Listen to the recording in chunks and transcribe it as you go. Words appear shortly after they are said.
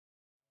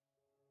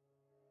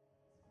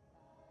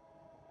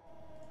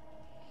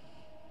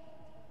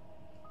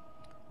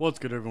What's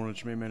good, everyone?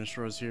 It's your main man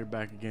Astros here,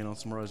 back again on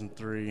some Horizon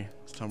 3.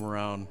 This time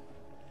around,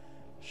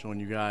 showing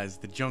you guys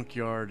the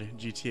Junkyard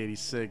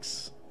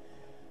GT86.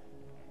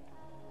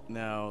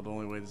 Now, the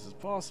only way this is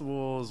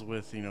possible is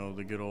with, you know,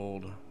 the good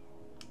old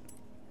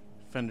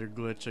fender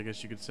glitch, I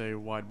guess you could say,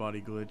 wide body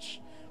glitch.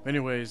 But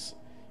anyways,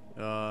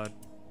 put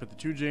the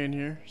 2J in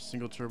here,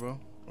 single turbo.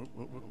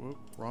 Oh,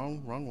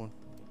 wrong one.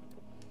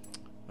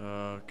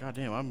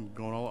 Goddamn, I'm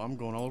going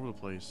all over the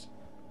place.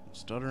 I'm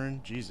stuttering,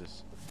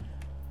 Jesus.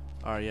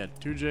 Alright, yeah,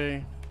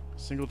 2J,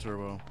 single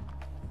turbo.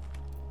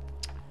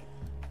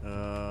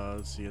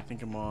 Let's see, I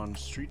think I'm on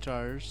street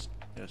tires.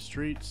 Yeah,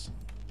 streets,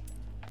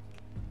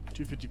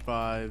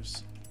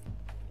 255s,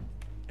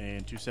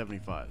 and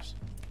 275s.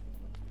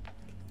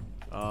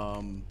 I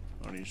don't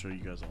need to show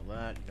you guys all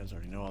that. You guys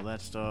already know all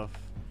that stuff.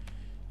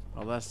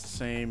 All that's the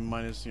same,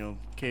 minus, you know,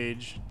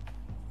 cage.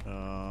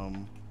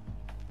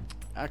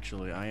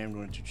 Actually, I am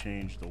going to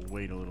change the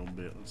weight a little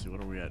bit. Let's see,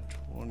 what are we at?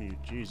 20,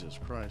 Jesus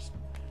Christ.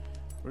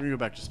 We're gonna go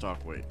back to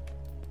stock weight.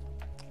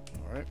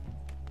 Alright.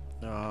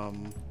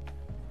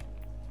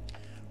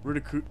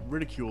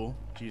 Ridicule.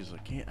 Jesus,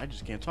 I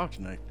just can't talk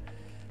tonight.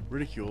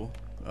 Ridicule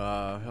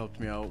helped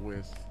me out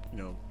with, you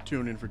know,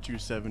 tuning for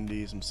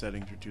 270, some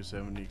settings for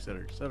 270,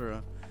 etc,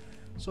 etc.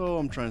 So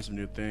I'm trying some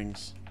new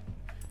things.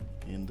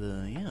 And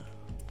yeah.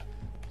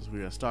 So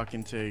we got stock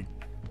intake,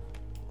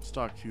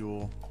 stock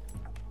fuel,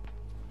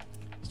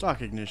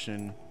 stock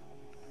ignition,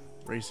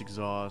 race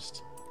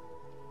exhaust,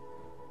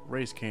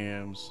 race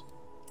cams,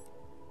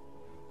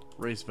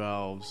 race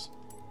valves,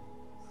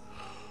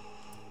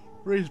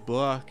 race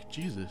block,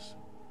 Jesus,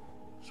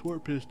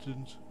 swart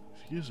pistons,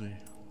 excuse me,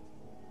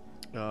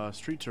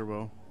 street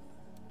turbo,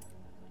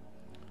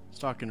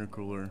 stock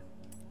intercooler,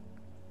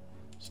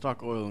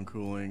 stock oil and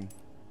cooling,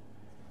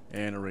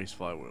 and a race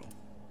flywheel.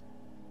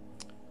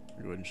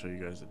 I'll go ahead and show you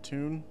guys the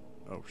tune.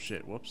 Oh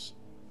shit, whoops.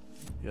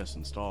 Yes,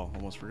 install,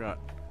 almost forgot.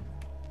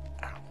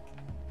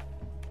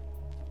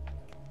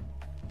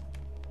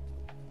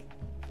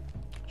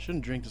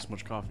 Shouldn't drink this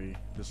much coffee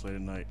this late at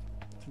night.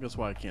 I think that's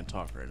why I can't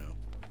talk right now.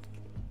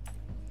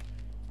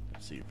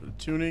 Let's see, for the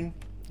tuning,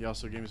 he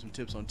also gave me some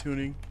tips on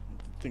tuning.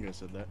 I think I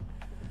said that.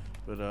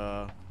 But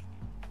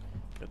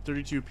got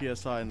 32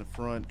 psi in the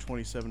front,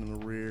 27 in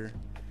the rear.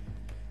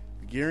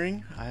 The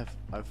gearing,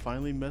 I've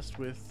finally messed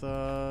with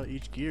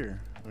each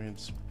gear. I mean,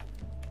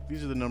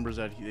 these are the numbers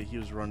that he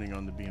was running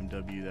on the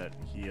BMW that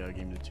he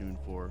gave me the tune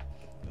for,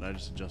 and I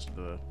just adjusted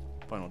the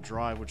final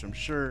drive, which I'm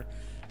sure,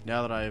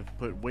 now that I've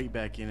put weight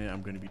back in it,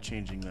 I'm going to be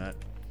changing that.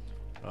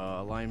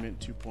 Alignment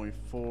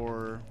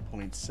 2.4,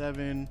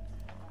 0.7,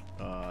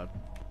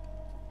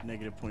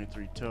 negative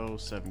 0.3 toe,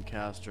 7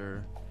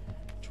 caster,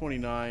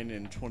 29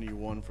 and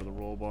 21 for the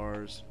roll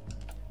bars.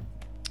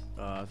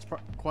 It's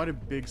quite a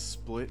big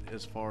split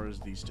as far as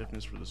the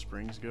stiffness for the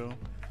springs go.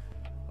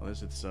 On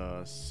this it's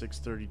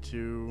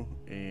 632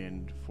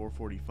 and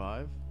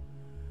 445.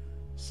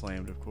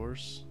 Slammed, of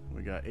course.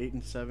 We got 8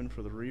 and 7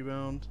 for the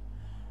rebound.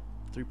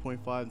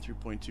 3.5 and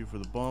 3.2 for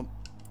the bump,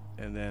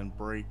 and then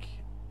brake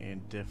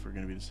and diff are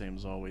going to be the same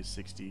as always,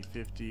 60,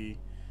 50.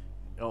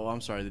 Oh, I'm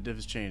sorry, the diff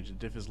has changed. The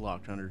diff is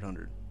locked, 100,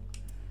 100.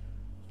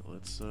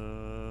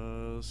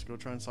 So let's go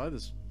try and slide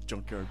this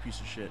junkyard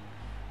piece of shit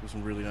with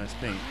some really nice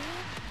paint.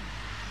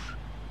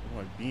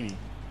 Look at my beanie.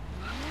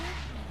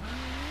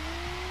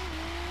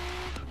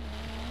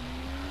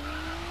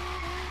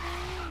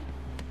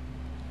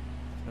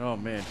 Oh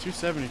man,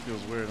 270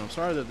 feels weird. I'm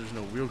sorry that there's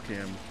no wheel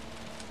cam.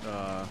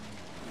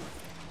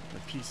 The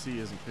PC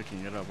isn't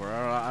picking it up, or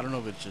I don't know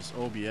if it's just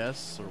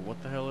OBS or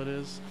what the hell it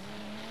is.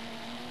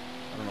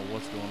 I don't know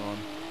what's going on.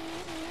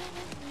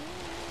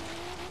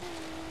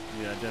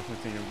 Yeah, I definitely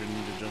think I'm gonna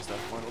need to adjust that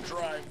final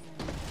drive.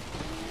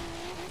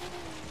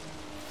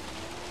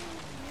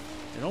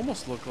 It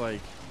almost looked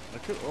like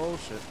oh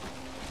shit.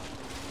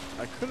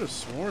 I could have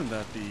sworn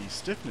that the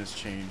stiffness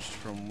changed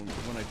from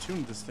when I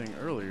tuned this thing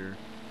earlier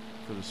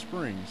for the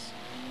springs.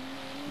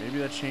 Maybe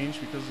that changed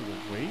because of the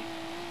weight?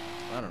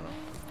 I don't know.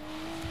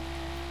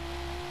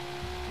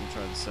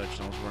 Try the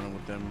section. I was running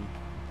with them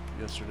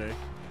yesterday.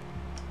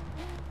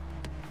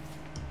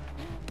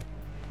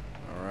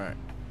 Alright.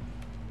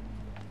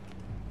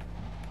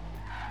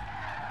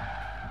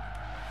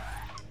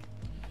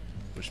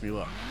 Wish me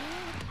luck.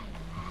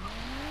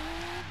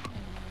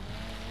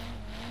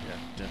 Yeah,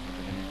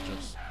 definitely I need to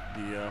adjust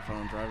the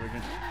final drive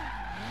again.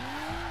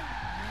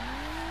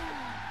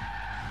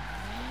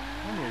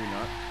 Or maybe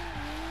not.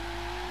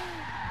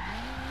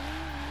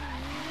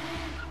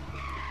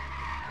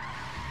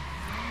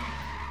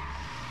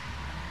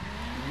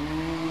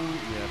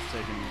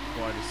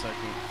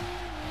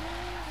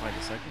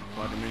 Taking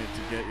quite a minute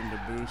to get into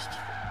boost.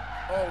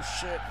 Oh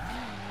shit.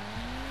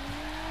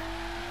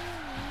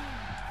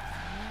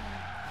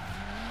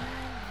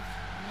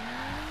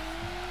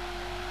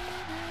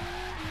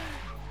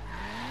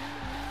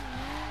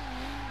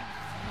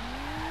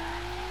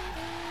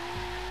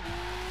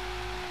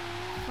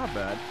 Not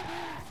bad.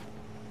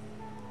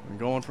 And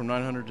going from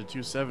 900 to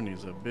 270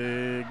 is a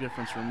big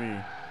difference for me.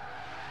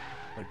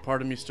 Like,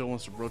 part of me still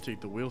wants to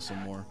rotate the wheel some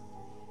more.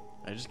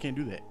 I just can't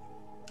do that.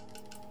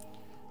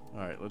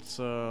 Alright, let's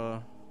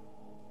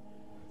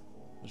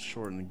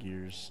shorten the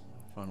gears.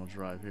 Final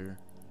drive here.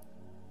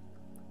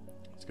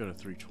 Let's go to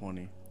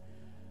 320.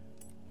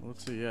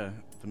 Let's see, yeah,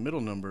 the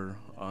middle number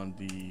on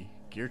the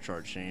gear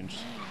chart changed.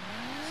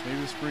 So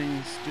maybe the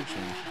springs did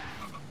change.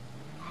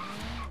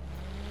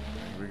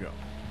 Here we go.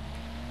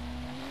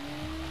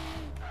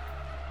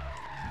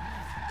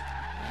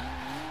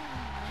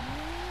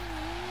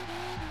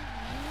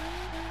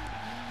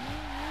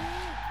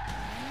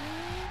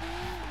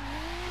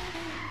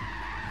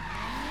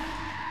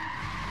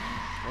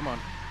 Come on.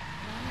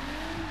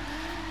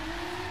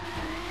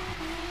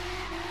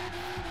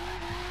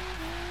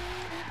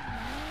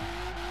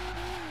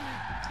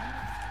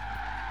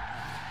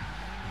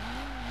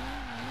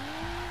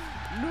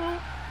 No.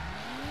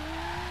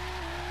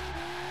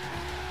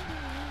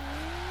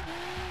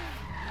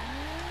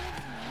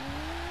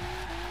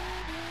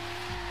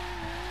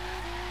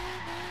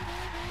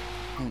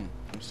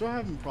 I'm still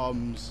having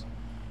problems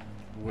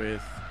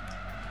with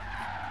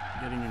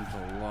getting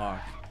into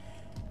lock.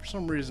 For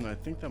some reason, I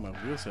think that my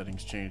wheel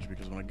settings changed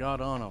because when I got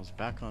on, I was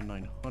back on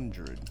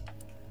 900.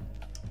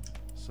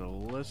 So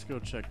let's go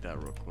check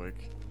that real quick.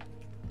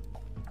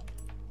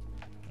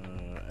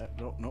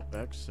 Nope,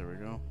 X, there we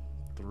go.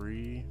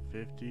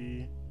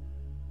 350.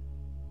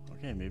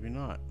 Okay, maybe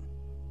not.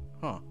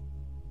 Huh.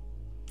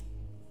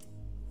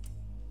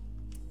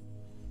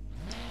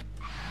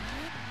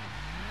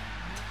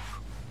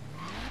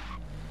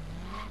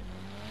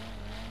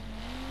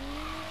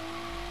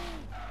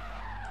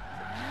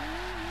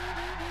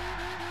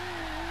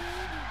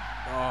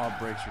 Oh,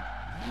 brakes are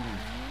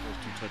that was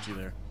too touchy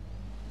there.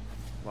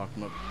 Locked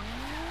them up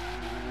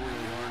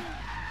really hard.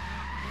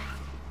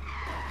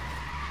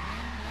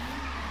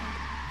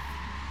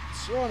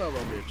 Son of a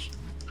bitch.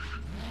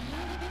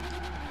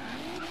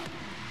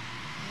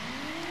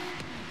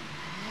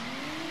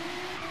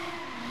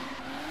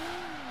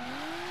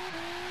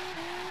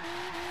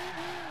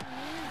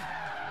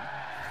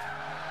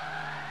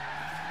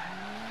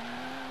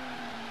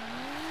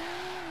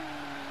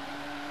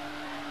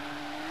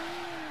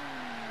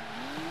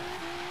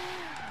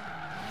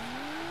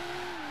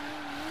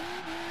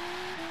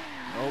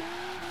 Nope.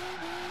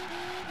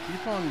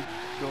 Keep on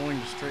going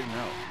to straighten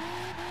out.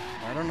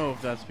 I don't know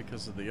if that's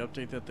because of the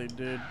update that they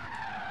did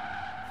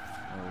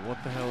or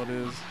what the hell it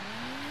is.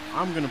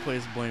 I'm gonna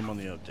place blame on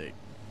the update.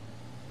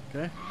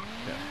 Okay?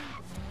 Okay.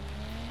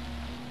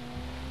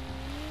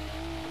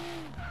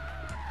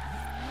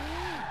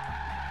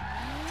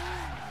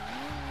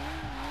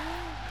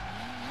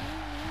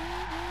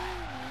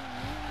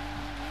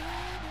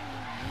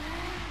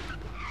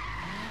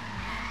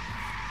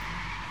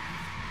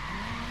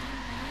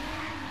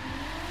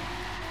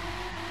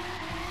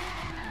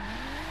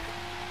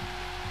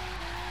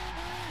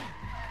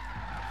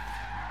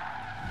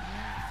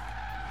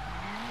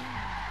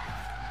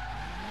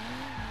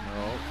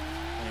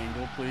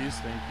 Please,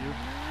 thank you.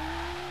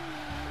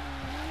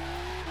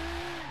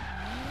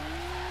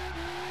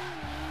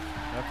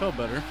 That felt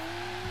better.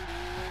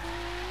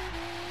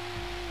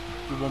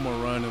 Do one more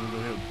run and then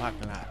we'll hit the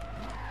parking lot.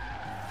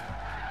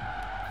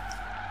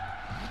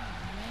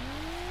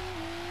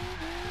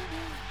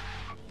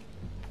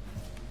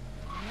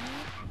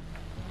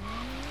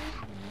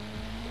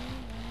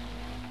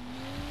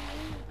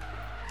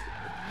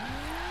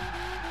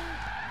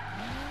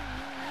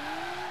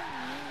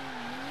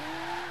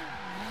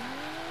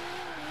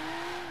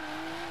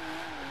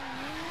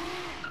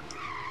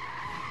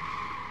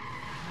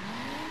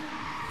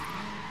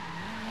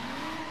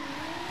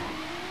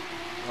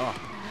 Oh.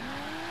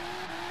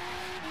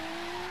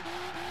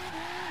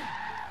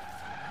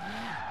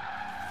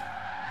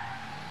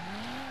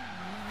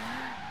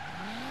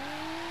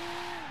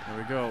 There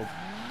we go.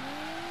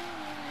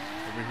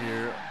 Over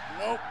here.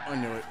 Nope, I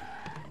knew it.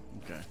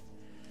 Okay.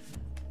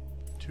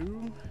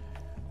 To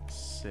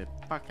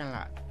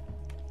Sepakalat.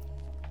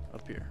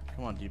 Up here.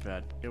 Come on,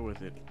 D-pad. Get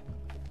with it.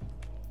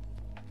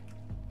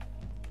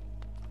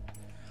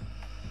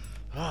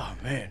 Oh,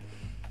 man.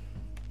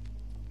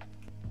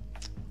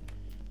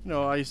 You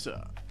know, I used to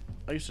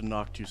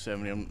knock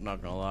 270. I'm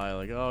not gonna lie.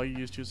 Like, oh, you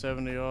use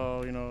 270.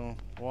 Oh, you know,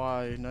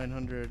 why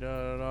 900? Da,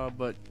 da, da.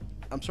 But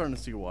I'm starting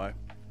to see why.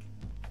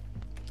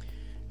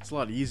 It's a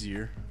lot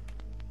easier.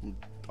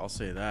 I'll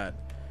say that.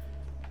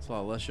 It's a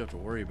lot less you have to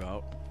worry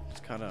about. It's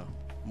kind of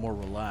more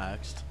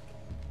relaxed.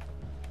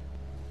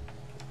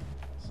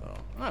 So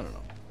I don't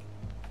know.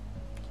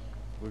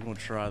 We're gonna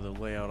try the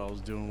layout I was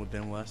doing with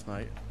them last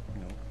night.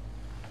 You know,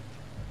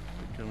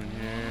 we come in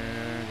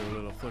here, do a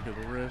little flick of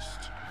the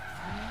wrist.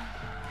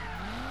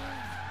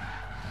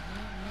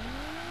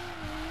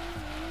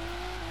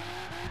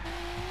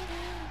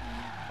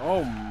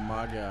 Oh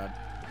my god.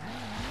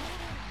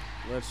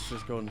 Let's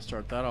just go and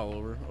start that all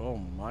over. Oh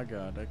my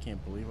god, I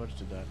can't believe I just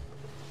did that.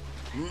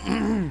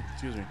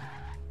 Excuse me.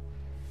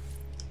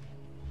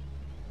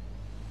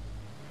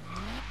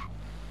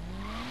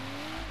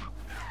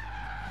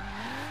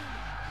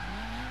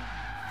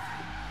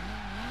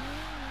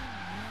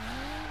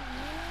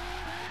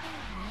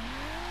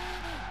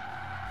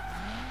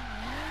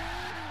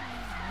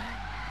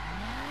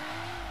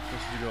 For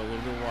Just to go a little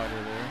bit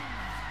wider there.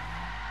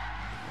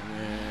 And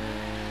then...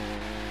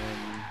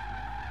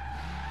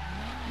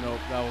 Nope,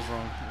 that was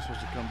wrong. I'm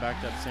supposed to come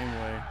back that same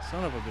way.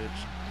 Son of a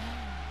bitch.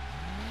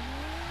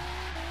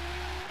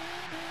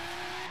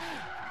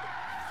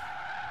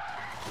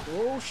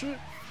 Oh, shit.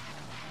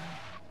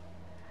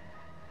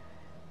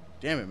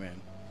 Damn it,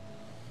 man.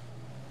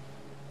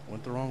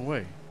 Went the wrong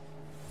way.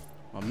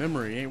 My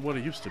memory ain't what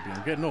it used to be.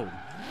 I'm getting old.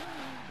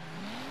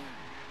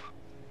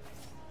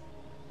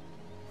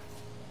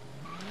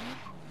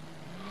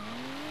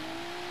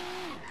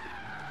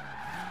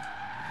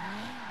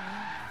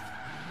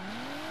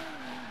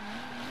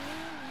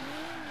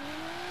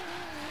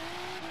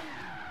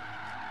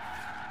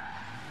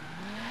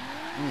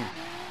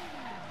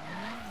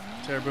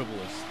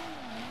 Terribilis.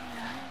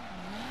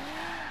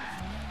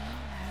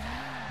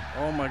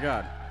 Oh my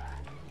god.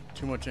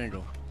 Too much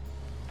angle.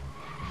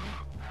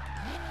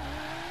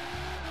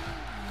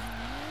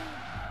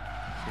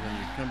 So then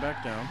you come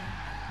back down.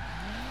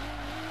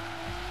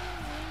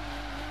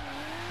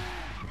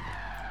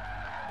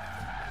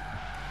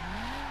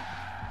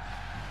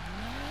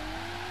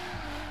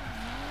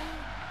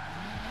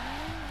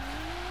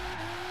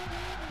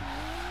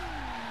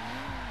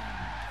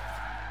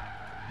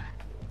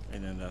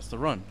 And then that's the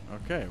run.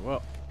 Okay,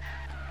 well,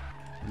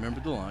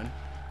 remember the line.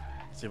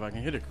 Let's see if I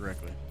can hit it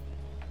correctly.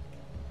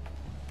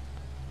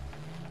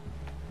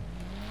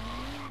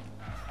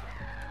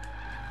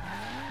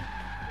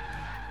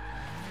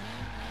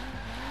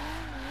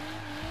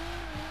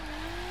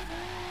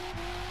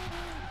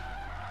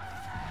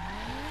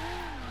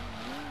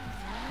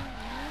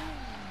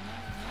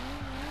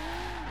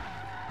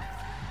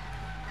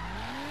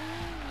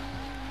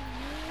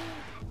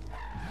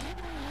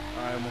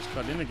 I almost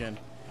cut in again.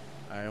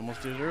 I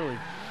almost did it early.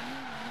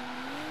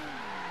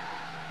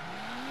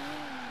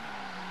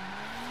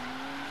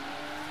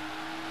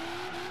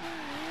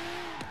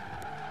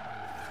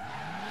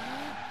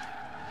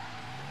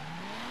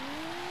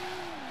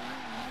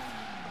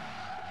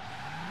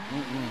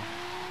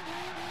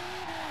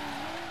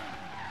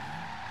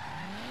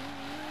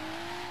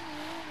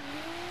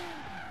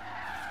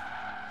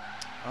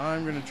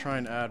 I'm gonna try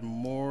and add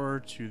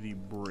more to the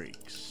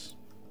brakes.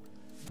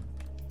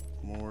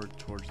 More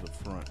towards the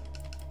front.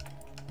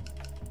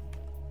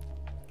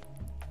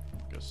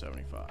 Go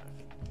 75.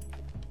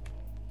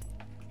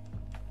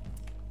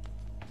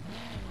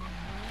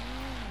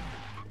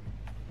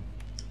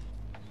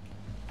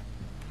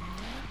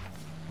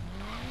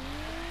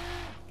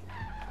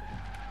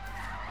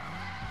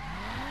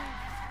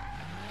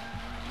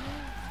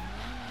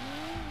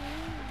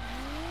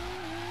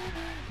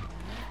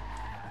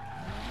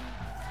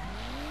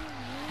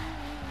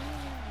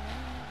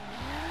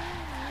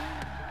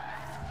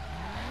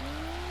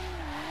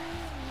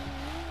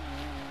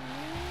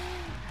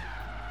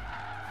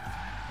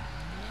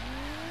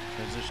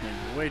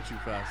 Transitioning way too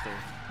fast there.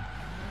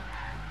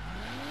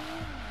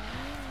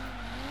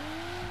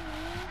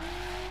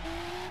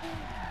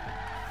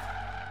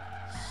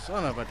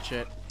 Son of a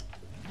chit.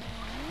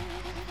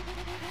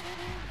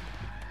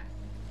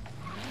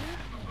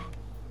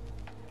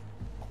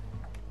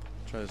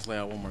 Try this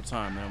layout one more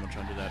time, then I'm gonna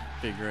try and do that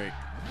figure eight.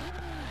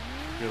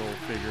 Good old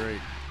figure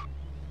eight.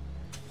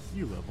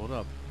 You leveled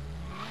up.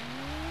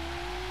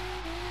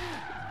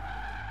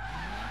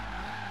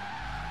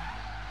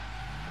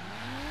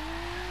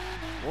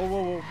 Whoa,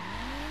 whoa, whoa.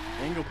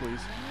 Angle, please.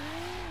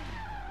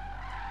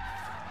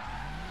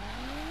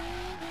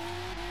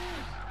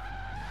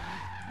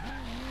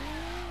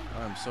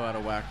 I'm so out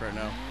of whack right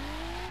now.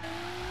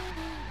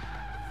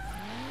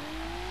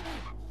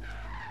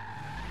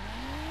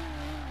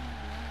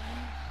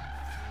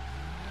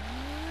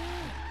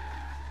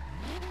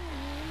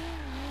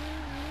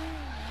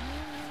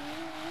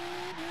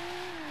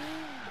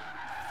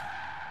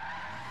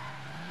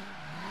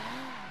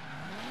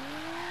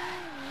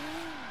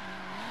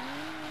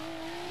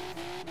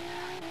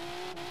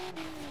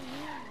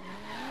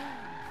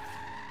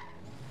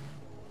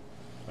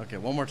 Okay,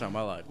 one more time.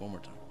 I lied. One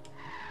more time.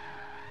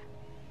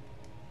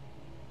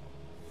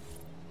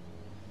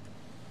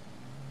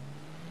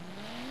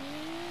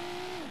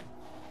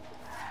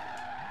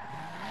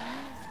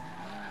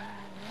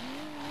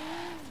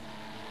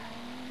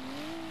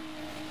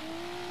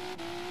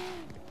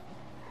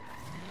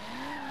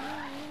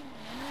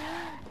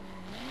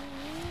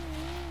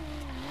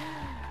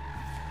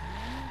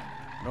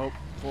 Nope.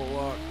 Full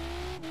lock.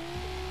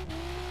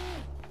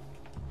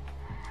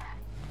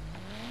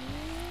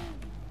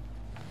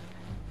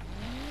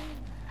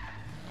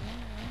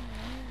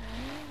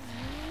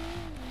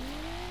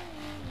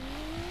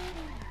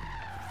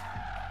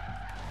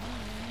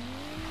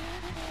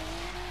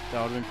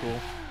 That would have been cool.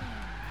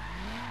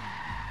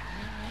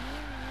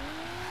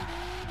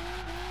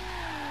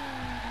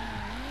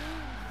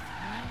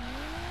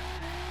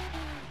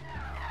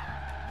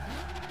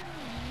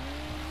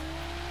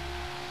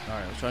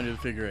 Alright, let's try and do the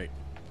figure eight.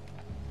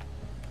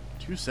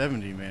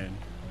 270, man.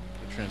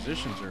 The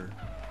transitions are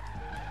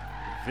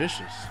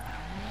vicious.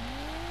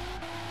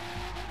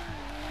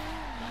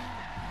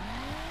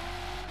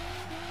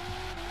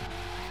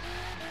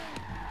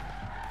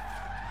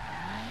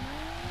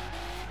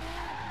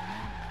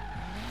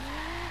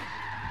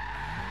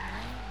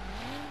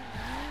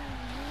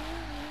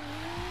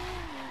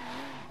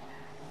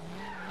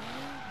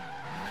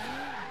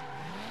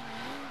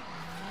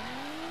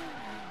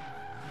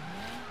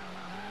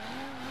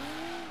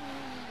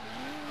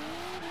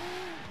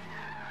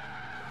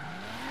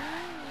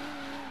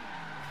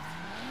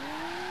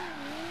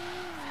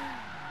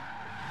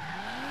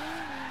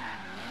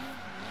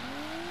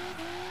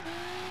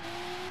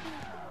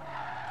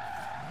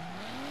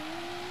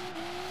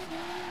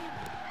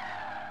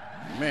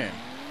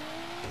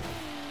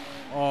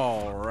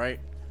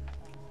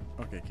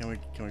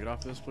 Can we get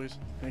off this, please?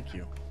 Thank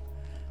you.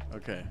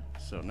 Okay,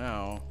 so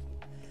now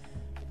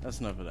that's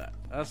enough of that.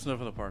 That's enough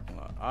of the parking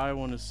lot. I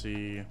want to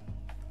see if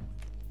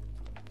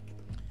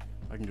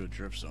I can do a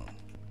drift zone.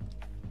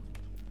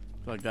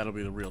 I feel like that'll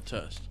be the real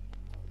test.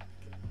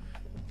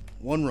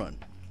 One run.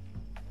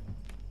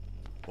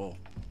 Well,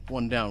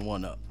 one down,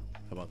 one up.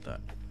 How about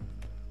that?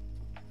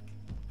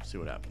 See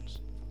what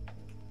happens.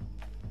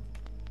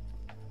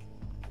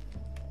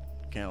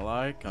 Can't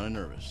lie, kind of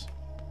nervous.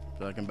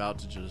 Feel like I'm about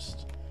to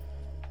just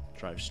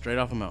drive straight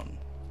off a mountain.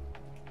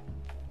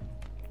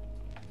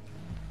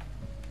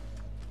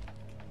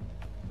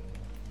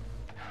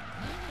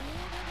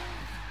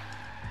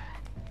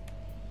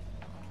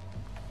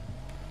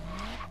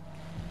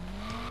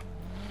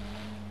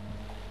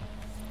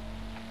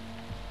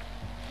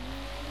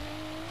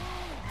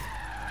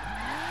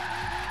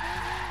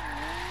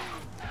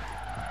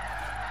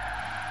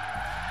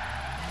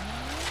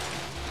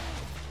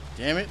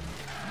 Damn it.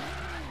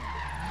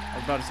 I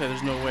was about to say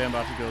there's no way I'm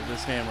about to go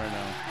this ham right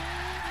now.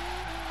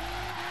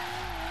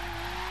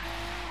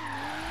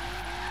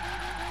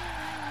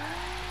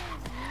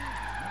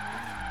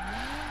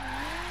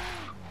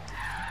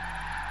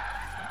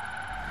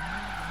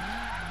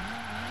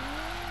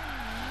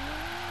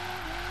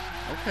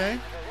 Okay.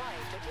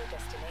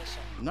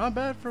 Not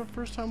bad for a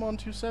first time on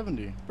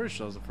 270. Pretty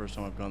sure that was the first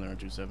time I've gone there on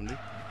 270.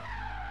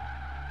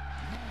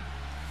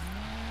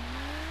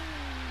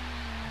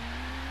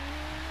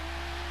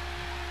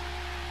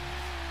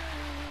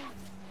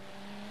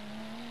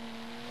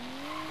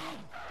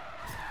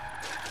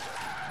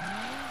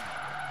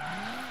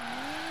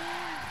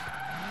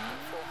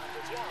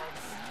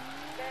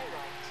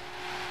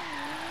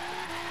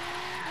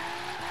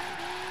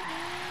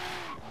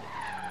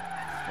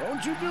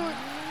 Don't you do it!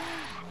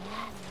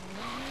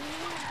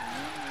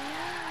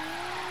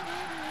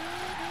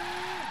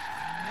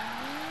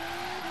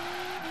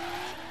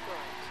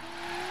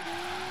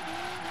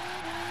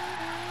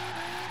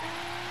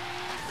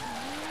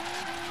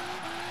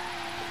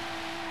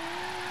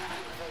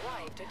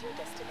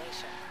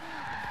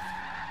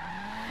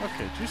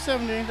 Okay,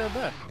 270 ain't that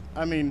bad.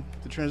 I mean,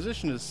 the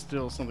transition is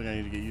still something I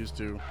need to get used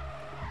to.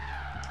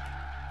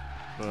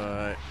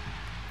 But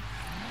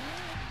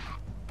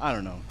I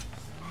don't know.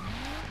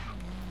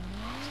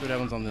 See what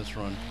happens on this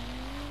run.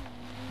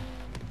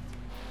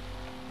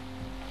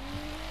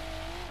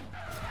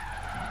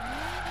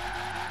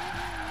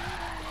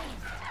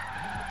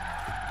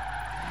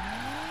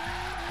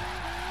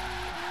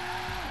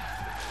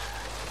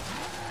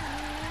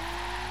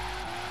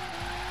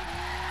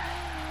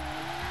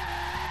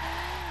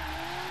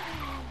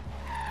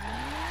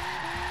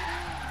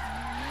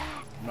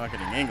 I'm not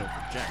getting angled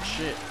for jack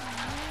shit.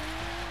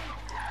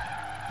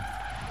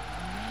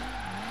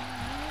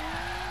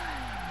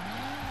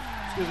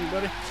 Excuse me,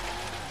 buddy.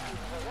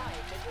 You've arrived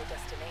at your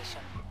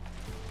destination.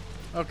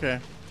 Okay,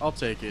 I'll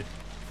take it.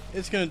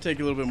 It's gonna take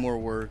a little bit more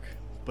work,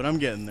 but I'm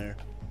getting there.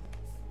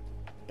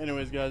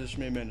 Anyways, guys, this is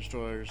me, Man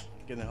Destroyers.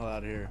 Getting the hell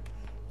out of here.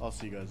 I'll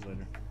see you guys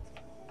later.